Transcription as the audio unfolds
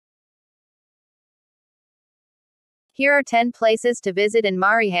Here are 10 places to visit in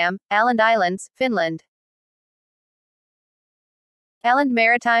Mariehamn, Åland Islands, Finland. Åland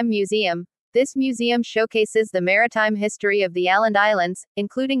Maritime Museum. This museum showcases the maritime history of the Åland Islands,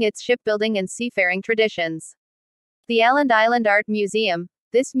 including its shipbuilding and seafaring traditions. The Åland Island Art Museum.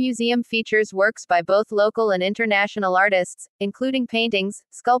 This museum features works by both local and international artists, including paintings,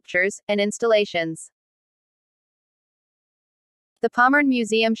 sculptures, and installations. The Pommern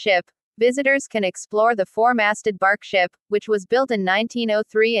Museum Ship. Visitors can explore the four-masted bark ship, which was built in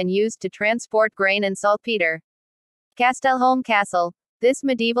 1903 and used to transport grain and saltpeter. Kastelholm Castle. This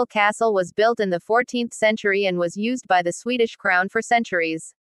medieval castle was built in the 14th century and was used by the Swedish crown for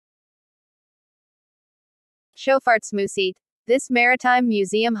centuries. Sjöfartsmuseet. This maritime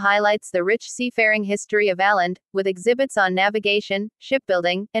museum highlights the rich seafaring history of Åland, with exhibits on navigation,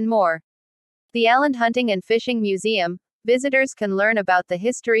 shipbuilding, and more. The Åland Hunting and Fishing Museum. Visitors can learn about the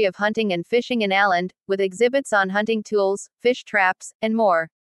history of hunting and fishing in Åland, with exhibits on hunting tools, fish traps, and more.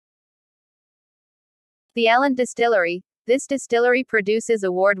 The Åland Distillery. This distillery produces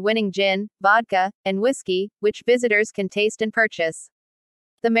award-winning gin, vodka, and whiskey, which visitors can taste and purchase.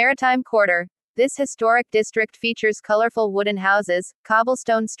 The Maritime Quarter. This historic district features colorful wooden houses,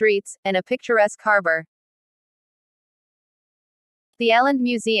 cobblestone streets, and a picturesque harbor. The Åland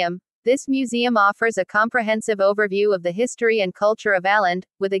Museum. This museum offers a comprehensive overview of the history and culture of Åland,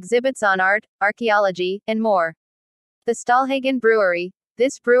 with exhibits on art, archaeology, and more. The Stallhagen Brewery.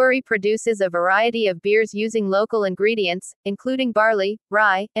 This brewery produces a variety of beers using local ingredients, including barley,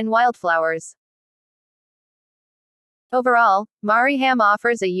 rye, and wildflowers. Overall, Mariehamn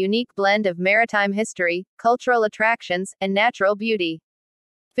offers a unique blend of maritime history, cultural attractions, and natural beauty.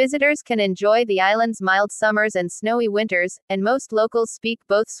 Visitors can enjoy the island's mild summers and snowy winters, and most locals speak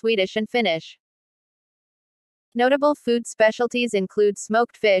both Swedish and Finnish. Notable food specialties include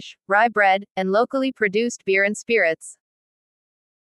smoked fish, rye bread, and locally produced beer and spirits.